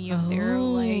they do any of their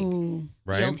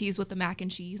BLTs with the mac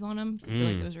and cheese on them, I feel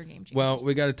like those are game changers. Well,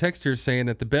 we got a text here saying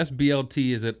that the best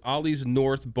BLT is at Ollie's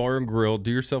North Bar and Grill.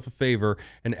 Do yourself a favor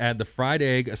and add the fried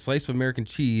egg, a slice of American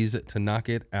cheese to knock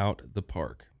it out the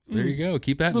park. There you go.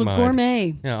 Keep that in mind.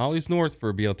 Gourmet. Yeah, Ollie's North for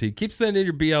a BLT. Keep sending in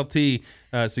your BLT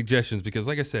suggestions because,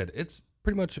 like I said, it's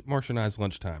pretty much Marsha and I's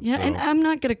lunchtime. Yeah, so. and I'm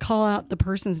not going to call out the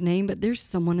person's name, but there's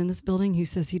someone in this building who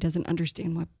says he doesn't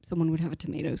understand why someone would have a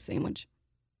tomato sandwich.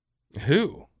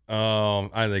 Who?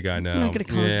 I think I know. I'm not going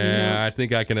to call his name out. I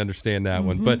think I can understand that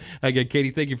one. But again, Katie,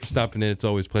 thank you for stopping in. It's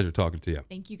always a pleasure talking to you.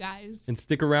 Thank you, guys. And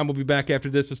stick around. We'll be back after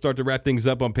this to start to wrap things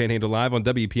up on Panhandle Live on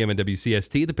WPM and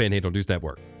WCST, the Panhandle News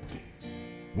Network.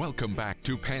 Welcome back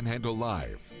to Panhandle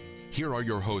Live. Here are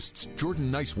your hosts,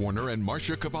 Jordan Nicewarner and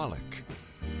Marsha Chwalik.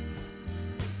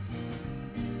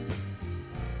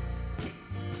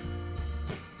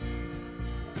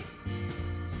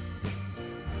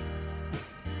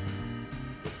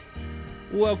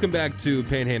 Welcome back to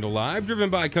Panhandle Live, driven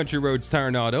by Country Roads Tire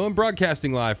and Auto and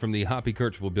broadcasting live from the Hoppy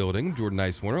Kirchville building. Jordan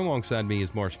Nicewarner, alongside me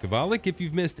is Marsha Chwalik. If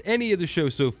you've missed any of the show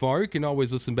so far, you can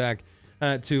always listen back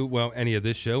to any of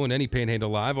this show and any Panhandle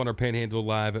Live on our Panhandle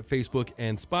Live Facebook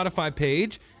and Spotify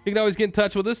page. You can always get in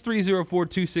touch with us,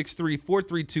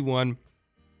 304-263-4321.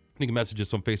 You can message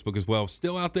us on Facebook as well.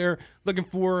 Still out there looking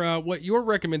for what your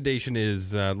recommendation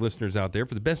is, listeners out there,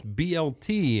 for the best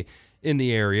BLT in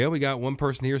the area. We got one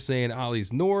person here saying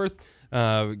Ollie's North.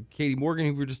 Caity Morgan,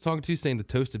 who we were just talking to, saying the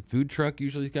Toasted food truck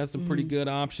usually's got some pretty good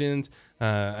options.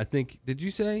 I think, did you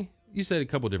say? You said a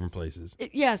couple different places.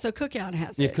 So Cookout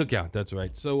has it. Yeah, Cookout, that's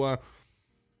right. So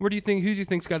who do you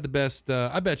think's got the best?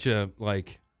 I bet you,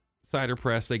 like, Cider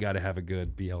Press, they got to have a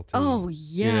good BLT. Oh,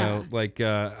 yeah. You know, like,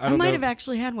 I might have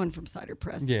actually had one from Cider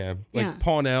Press. Yeah, like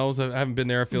Pawnell's. I haven't been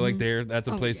there. I feel like that's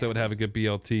a place that would have a good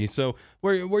BLT. So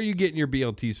where are you getting your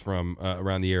BLTs from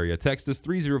around the area? Text us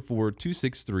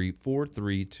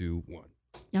 304-263-4321.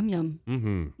 Yum, yum.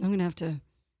 Mm-hmm. I'm going to have to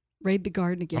raid the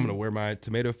garden again. I'm going to wear my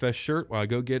Tomato Fest shirt while I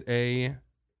go get a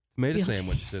tomato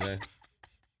sandwich today.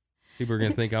 People are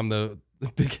going to think I'm the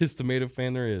biggest tomato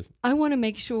fan there is. I want to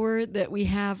make sure that we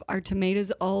have our tomatoes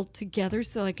all together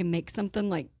so I can make something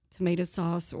like tomato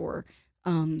sauce or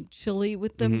chili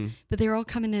with them. But they're all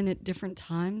coming in at different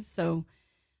times, so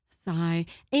sigh.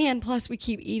 And plus, we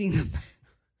keep eating them.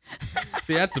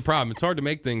 See, that's the problem. It's hard to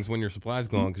make things when your supply's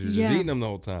gone because you're just eating them the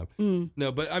whole time.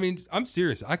 No, but I mean, I'm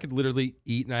serious. I could literally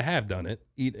eat, and I have done it,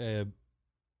 eat a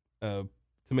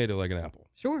tomato like an apple.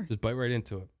 Sure. Just bite right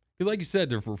into it. Because like you said,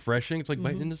 they're refreshing. It's like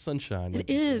biting into sunshine. It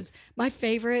is. My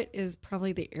favorite is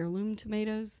probably the heirloom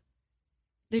tomatoes.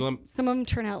 Some of them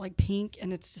turn out like pink,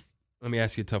 and it's just... Let me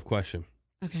ask you a tough question.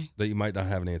 Okay. That you might not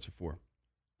have an answer for.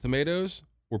 Tomatoes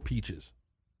or peaches?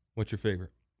 What's your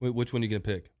favorite? Which one are you going to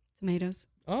pick? Tomatoes.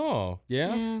 Oh,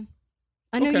 yeah? Yeah.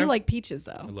 I know you like peaches,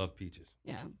 though. I love peaches.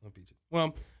 Yeah. I love peaches.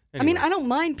 Well, anyway. I mean, I don't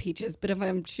mind peaches, but if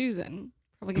I'm choosing,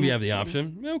 probably going to have the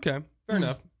option. Okay, fair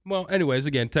enough. Well, anyways,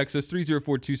 again, text us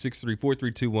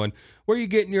 304-263-4321. Where are you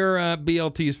getting your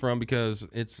BLTs from? Because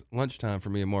it's lunchtime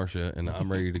for me and Marsha, and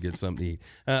I'm ready to get something to eat.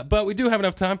 But we do have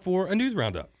enough time for a news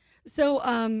roundup. So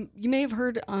you may have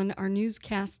heard on our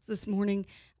newscasts this morning,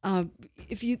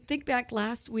 if you think back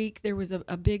last week, there was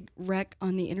a big wreck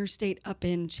on the interstate up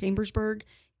in Chambersburg,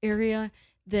 area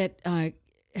that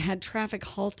had traffic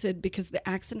halted because the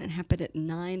accident happened at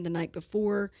 9 the night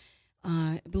before.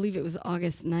 I believe it was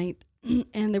August 9th.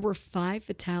 And there were 5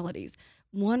 fatalities,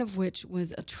 one of which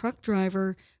was a truck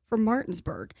driver from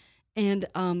Martinsburg. And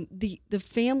the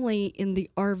family in the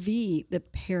RV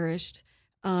that perished,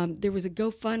 there was a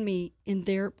GoFundMe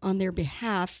on their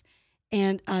behalf,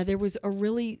 and there was a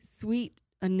really sweet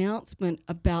announcement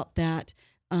about that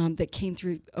that came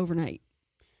through overnight.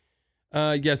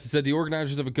 Yes, it said the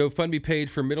organizers of a GoFundMe page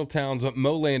for Middletown's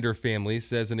Molander family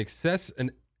says any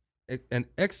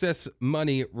excess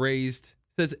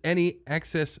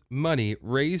money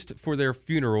raised for their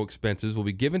funeral expenses will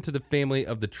be given to the family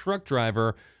of the truck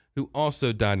driver who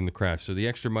also died in the crash. So the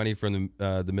extra money from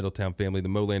the Middletown family, the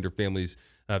Molander family's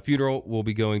funeral, will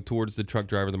be going towards the truck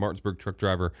driver, the Martinsburg truck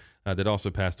driver that also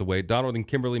passed away. Donald and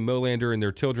Kimberly Molander and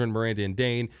their children, Miranda and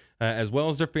Dane, as well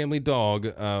as their family dog,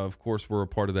 of course, were a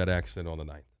part of that accident on the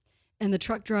 9th. And the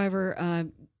truck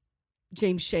driver,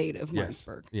 James Shade of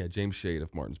Martinsburg. Yes. Yeah, James Shade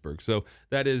of Martinsburg. So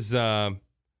that is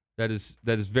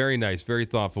very nice, very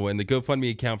thoughtful. And the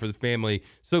GoFundMe account for the family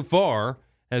so far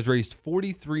has raised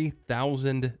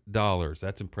 $43,000.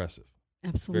 That's impressive.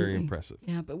 Absolutely. Very impressive.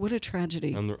 Yeah, but what a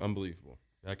tragedy. Unbelievable.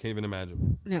 I can't even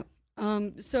imagine. No.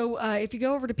 So if you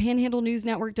go over to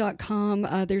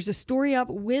panhandlenewsnetwork.com, there's a story up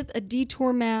with a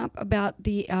detour map about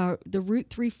the Route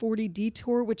 340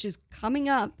 detour, which is coming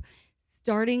up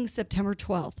starting September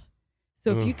 12th.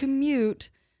 So if you commute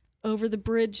over the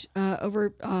bridge,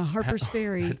 over Harper's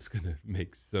Ferry. That's going to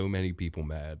make so many people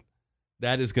mad.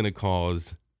 That is going to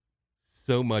cause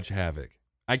so much havoc.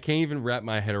 I can't even wrap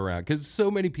my head around because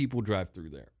so many people drive through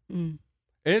there. And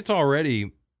it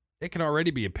can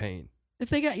already be a pain. If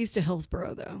they got used to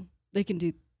Hillsborough, though, they can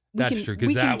do. That's true,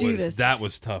 because that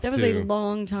was tough. That was a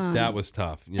long time. That was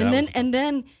tough. Yeah, and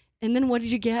then what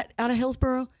did you get out of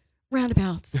Hillsborough?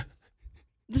 Roundabouts.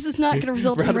 This is not going to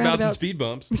result in roundabouts and speed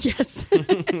bumps. Yes,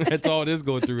 that's all it is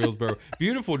going through Hillsborough.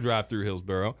 Beautiful drive through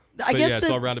Hillsborough. I guess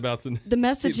it's all roundabouts and the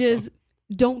message is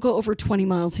don't go over 20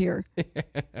 miles here.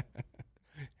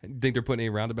 Think they're putting any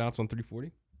roundabouts on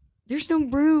 340? There's no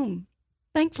room.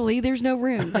 Thankfully, there's no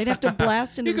room. They'd have to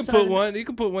blast into the side. You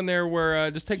can put one there where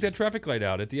just take that traffic light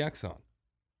out at the Exxon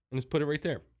and just put it right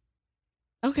there.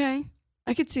 Okay,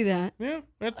 I could see that. Yeah,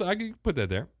 I could put that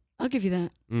there. I'll give you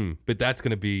that. But that's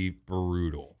going to be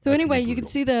brutal. So anyway, you can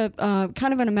see the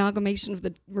kind of an amalgamation of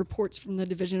the reports from the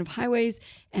Division of Highways,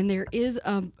 and there is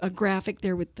a graphic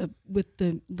there with the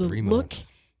look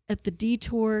at the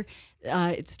detour.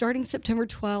 It's starting September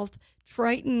 12th.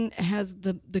 Triton has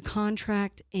the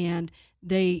contract, and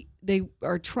they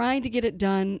are trying to get it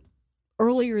done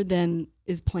earlier than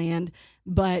is planned,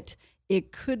 but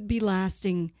it could be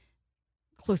lasting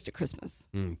close to Christmas.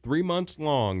 3 months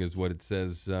long is what it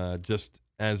says, just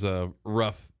as a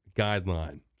rough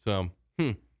guideline. So,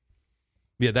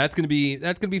 yeah, that's gonna be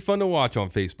fun to watch on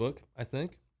Facebook, I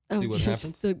think. See what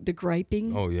happens. The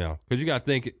griping. Oh yeah, because you got to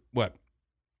think what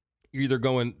you're either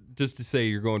going, just to say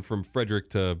you're going from Frederick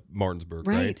to Martinsburg,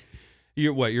 right?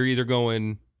 You're either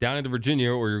going down into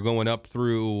Virginia or you're going up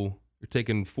through. You're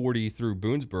taking 40 through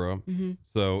Boonesboro.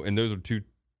 So, and those are two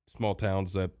small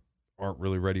towns that aren't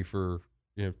really ready for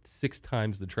 6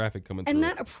 times the traffic coming through. And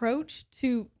that approach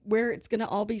to where it's going to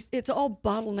all be, it's all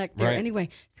bottlenecked there anyway.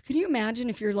 So can you imagine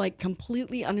if you're like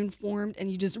completely uninformed and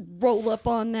you just roll up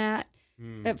on that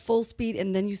at full speed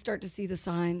and then you start to see the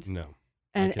signs? No.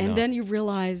 And then you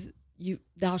realize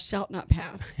thou shalt not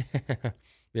pass.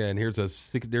 Yeah, and there's a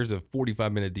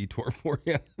 45-minute detour for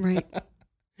you. Right.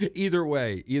 Either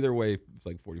way, it's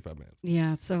like 45 minutes.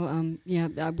 Yeah. So, I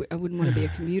wouldn't want to be a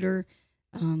commuter.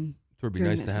 It would be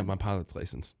nice to have my pilot's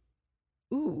license.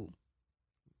 Ooh.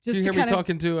 Did you hear me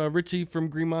talking to Richie from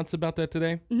Greenmont's about that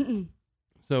today? Mm-mm.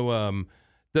 So,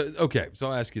 so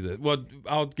I'll ask you this. Well,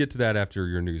 I'll get to that after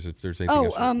your news if there's anything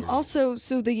else. Also,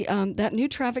 so the that new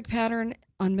traffic pattern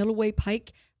on Middleway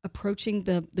Pike approaching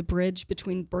the bridge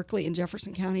between Berkeley and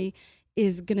Jefferson County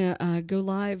is going to go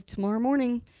live tomorrow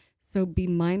morning. So be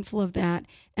mindful of that.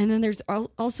 And then there's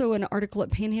also an article at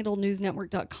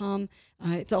panhandlenewsnetwork.com.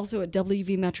 It's also at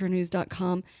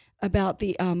wvmetronews.com about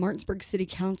the Martinsburg City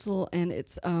Council and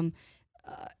it's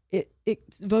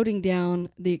voting down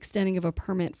the extending of a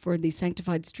permit for the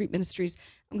Sanctified Street Ministries.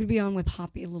 I'm going to be on with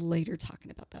Hoppy a little later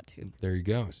talking about that too. There you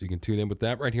go. So you can tune in with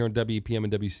that right here on WEPM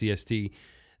and WCST.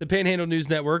 The Panhandle News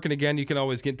Network. And again, you can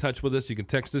always get in touch with us. You can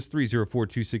text us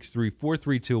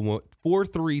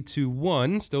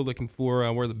 304-263-4321. Still looking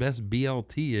for where the best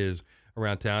BLT is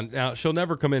around town. Now, she'll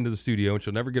never come into the studio and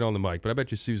she'll never get on the mic, but I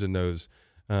bet you Susan knows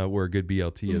where a good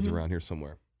BLT is around here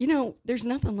somewhere. There's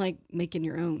nothing like making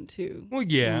your own, too. Well,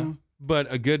 yeah,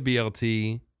 but a good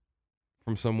BLT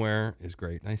from somewhere is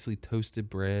great. Nicely toasted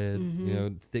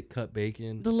bread, thick cut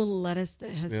bacon. The little lettuce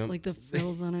that has like the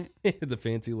frills on it. The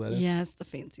fancy lettuce. Yes, the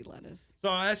fancy lettuce. So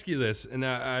I'll ask you this, and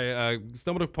I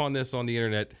stumbled upon this on the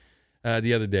internet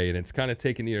the other day, and it's kind of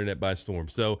taken the internet by storm.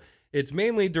 So it's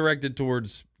mainly directed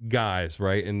towards guys,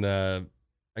 right? And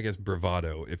I guess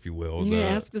bravado, if you will. You're going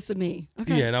to ask this of me.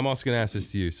 Okay. Yeah, and I'm also going to ask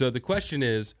this to you. So the question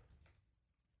is,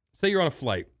 say you're on a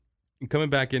flight and coming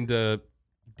back into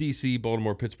D.C.,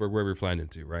 Baltimore, Pittsburgh, wherever you're flying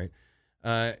into, right?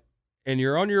 And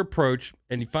you're on your approach,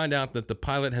 and you find out that the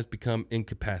pilot has become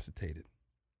incapacitated.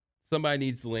 Somebody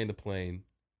needs to land the plane.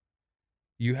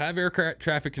 You have air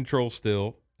traffic control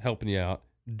still helping you out.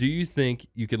 Do you think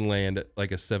you can land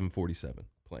like a 747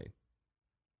 plane?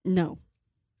 No.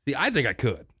 See, I think I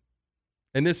could.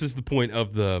 And this is the point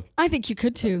of the... I think you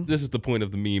could too. This is the point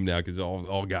of the meme now, because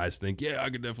all guys think, yeah, I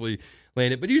could definitely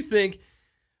land it. But do you think...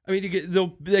 I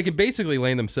mean, they can basically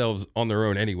land themselves on their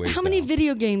own anyway. How many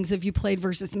video games have you played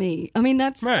versus me? I mean,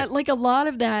 that's right. Like a lot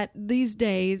of that these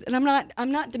days. And I'm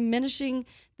not diminishing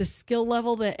the skill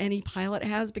level that any pilot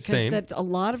has, because that's a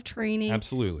lot of training,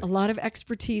 absolutely, a lot of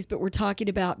expertise. But we're talking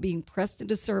about being pressed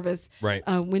into service, right?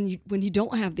 When you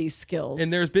don't have these skills.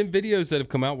 And there's been videos that have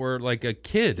come out where like a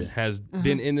kid has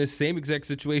been in this same exact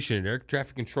situation, and air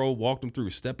traffic control walked them through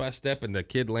step by step, and the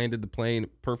kid landed the plane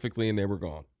perfectly, and they were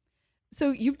gone.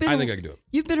 So I think I can do it.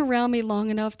 You've been around me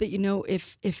long enough that you know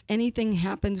if anything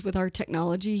happens with our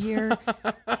technology here,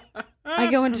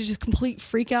 I go into just complete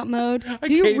freak out mode.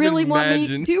 Do you really want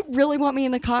me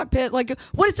in the cockpit? Like,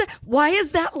 what is that? Why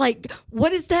is that like?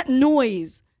 What is that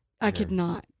noise? I could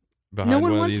not. Behind no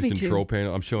one one wants of me these to. control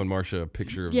panel. I'm showing Marsha a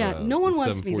picture of no one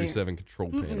wants me there. 747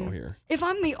 control panel here. If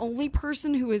I'm the only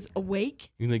person who is awake,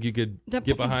 you think you could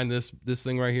get behind this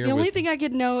thing right here? The only thing I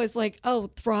could know is like, oh,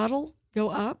 throttle, go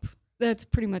up. That's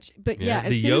pretty much. But yeah,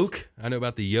 the yoke. I know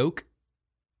about the yoke.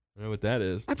 I know what that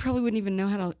is. I probably wouldn't even know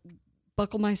how to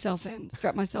buckle myself in,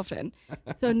 strap myself in.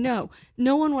 So no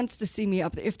one wants to see me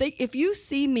up there. If you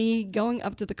see me going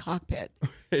up to the cockpit,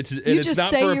 it's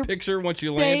not for a picture once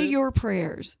you land it. Say your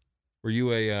prayers. Were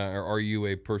you or are you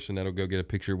a person that'll go get a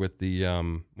picture with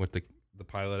the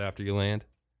pilot after you land?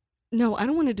 No, I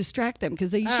don't want to distract them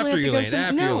because they usually have to go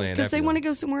somewhere. No, because they want to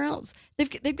go somewhere else.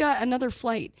 They've got another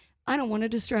flight. I don't want to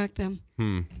distract them.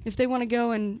 If they want to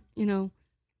go and,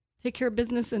 take care of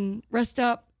business and rest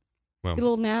up, get a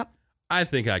little nap. I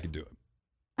think I could do it.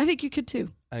 I think you could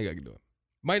too. I think I could do it.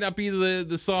 Might not be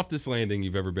the softest landing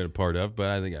you've ever been a part of, but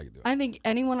I think I could do it. I think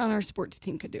anyone on our sports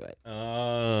team could do it.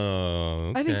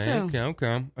 Oh, okay. I think so.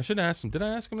 Okay. I should have asked him. Did I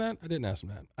ask him that? I didn't ask him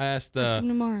that. I asked him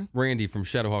tomorrow. Randy from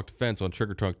Shadowhawk Defense on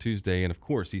Trigger Talk Tuesday, and of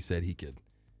course he said he could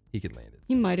land it.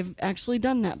 He might have actually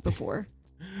done that before.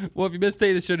 Well, if you missed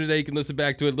any of the show today, you can listen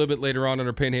back to it a little bit later on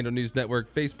our Panhandle News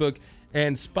Network Facebook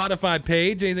and Spotify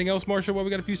page. Anything else, Marsha? Well, we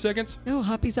got a few seconds. No,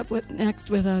 Hoppy's up next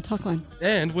with Talkline.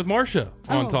 And with Marsha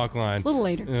on Talkline. A little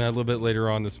later. A little bit later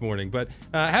on this morning. But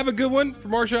have a good one. For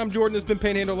Marsha, I'm Jordan. It's been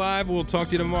Panhandle Live. We'll talk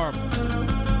to you tomorrow.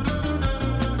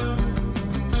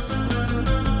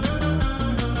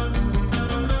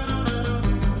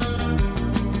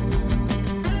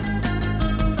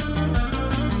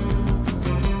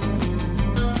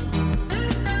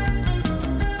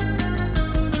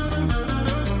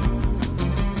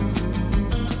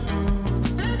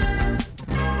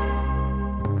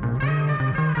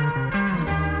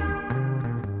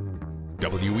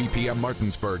 WEPM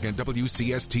Martinsburg and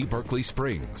WCST Berkeley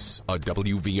Springs, a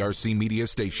WVRC media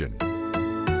station.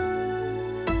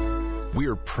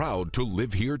 We're proud to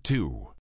live here too.